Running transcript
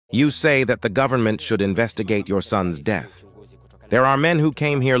You say that the government should investigate your son's death. There are men who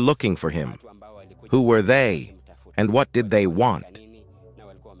came here looking for him. Who were they, and what did they want?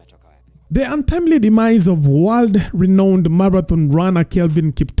 The untimely demise of world-renowned marathon runner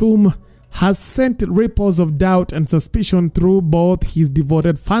Kelvin Kiptum has sent ripples of doubt and suspicion through both his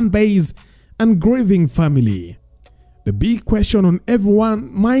devoted fan base and grieving family. The big question on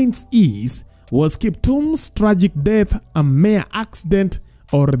everyone's minds is, was Kiptum's tragic death a mere accident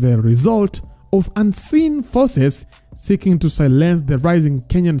or the result of unseen forces seeking to silence the rising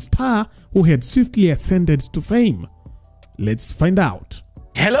Kenyan star who had swiftly ascended to fame? Let's find out.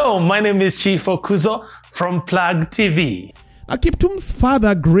 Hello, my name is Chief Okuzo from Plug TV. Now, Kiptum's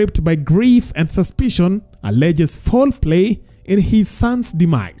father, gripped by grief and suspicion, alleges foul play in his son's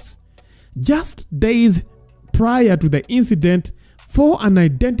demise. Just days prior to the incident, 4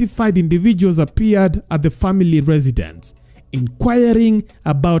 unidentified individuals appeared at the family residence, inquiring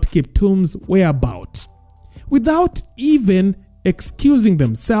about Kiptum's whereabouts. Without even excusing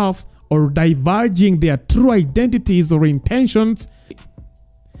themselves or diverging their true identities or intentions,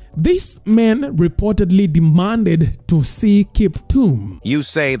 these men reportedly demanded to see Kiptum. You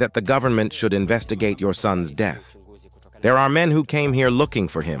say that the government should investigate your son's death. There are men who came here looking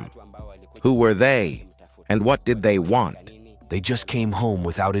for him. Who were they, and what did they want? They just came home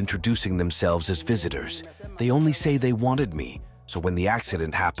without introducing themselves as visitors. They only say they wanted me. So when the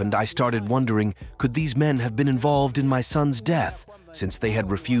accident happened, I started wondering, could these men have been involved in my son's death, since they had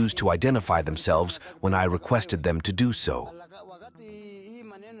refused to identify themselves when I requested them to do so.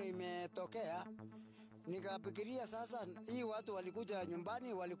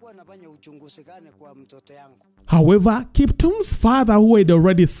 However, Kiptum's father, who had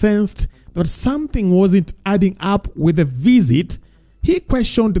already sensed that something wasn't adding up with the visit, he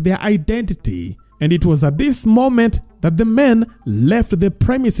questioned their identity, and it was at this moment that the men left the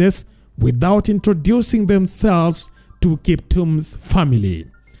premises without introducing themselves to Kiptum's family.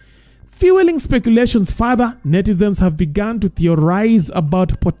 Fueling speculations further, netizens have begun to theorize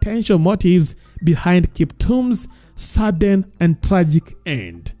about potential motives behind Kiptum's sudden and tragic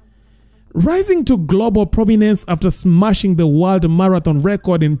end. Rising to global prominence after smashing the world marathon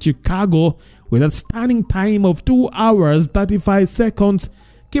record in Chicago with a stunning time of 2 hours 35 seconds,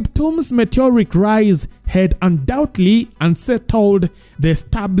 Kiptum's meteoric rise had undoubtedly unsettled the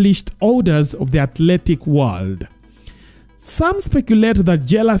established orders of the athletic world. Some speculate that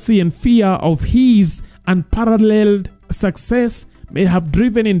jealousy and fear of his unparalleled success may have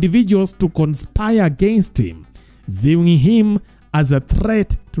driven individuals to conspire against him, viewing him as a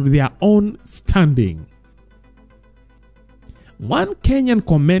threat to their own standing. One Kenyan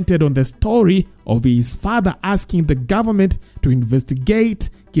commented on the story of his father asking the government to investigate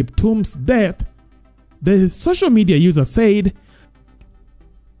Kiptum's death. The social media user said,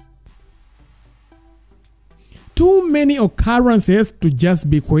 "Too many occurrences to just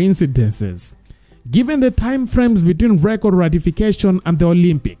be coincidences. Given the time frames between record ratification and the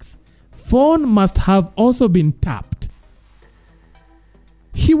Olympics, phone must have also been tapped.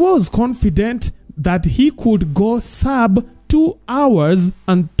 He was confident that he could go sub 2 hours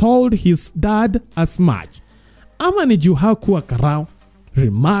and told his dad as much. Ama ni juu hakuwa karao,"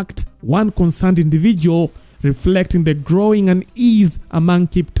 remarked one concerned individual, reflecting the growing unease among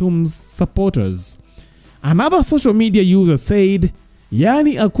Kiptum's supporters. Another social media user said,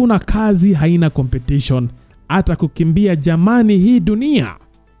 "Yani hakuna kazi haina competition, hata kukimbia jamani hii dunia."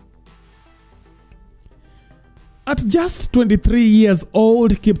 At just 23 years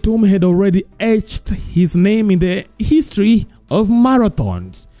old, Kiptum had already etched his name in the history of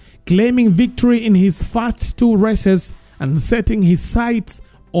marathons, claiming victory in his first 2 races and setting his sights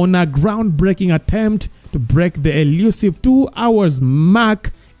on a groundbreaking attempt to break the elusive 2 hours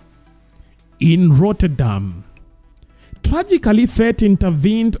mark in Rotterdam. Tragically, fate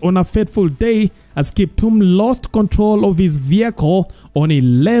intervened on a fateful day as Kiptum lost control of his vehicle on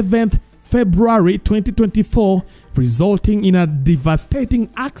 11th February 2024, resulting in a devastating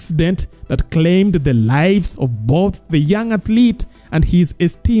accident that claimed the lives of both the young athlete and his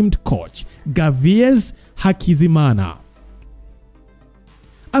esteemed coach, Gavies Hakizimana.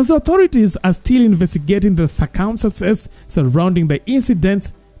 As authorities are still investigating the circumstances surrounding the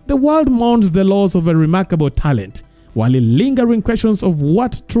incidents, the world mourns the loss of a remarkable talent, while lingering questions of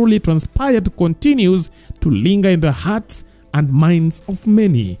what truly transpired continues to linger in the hearts and minds of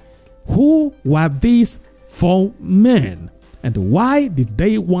many. Who were these 4 men, and why did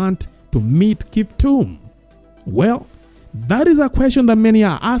they want to meet Kiptum? Well, that is a question that many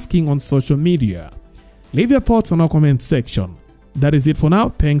are asking on social media. Leave your thoughts on our comment section. That is it for now.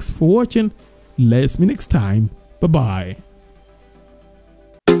 Thanks for watching. Let's meet next time. Bye-bye.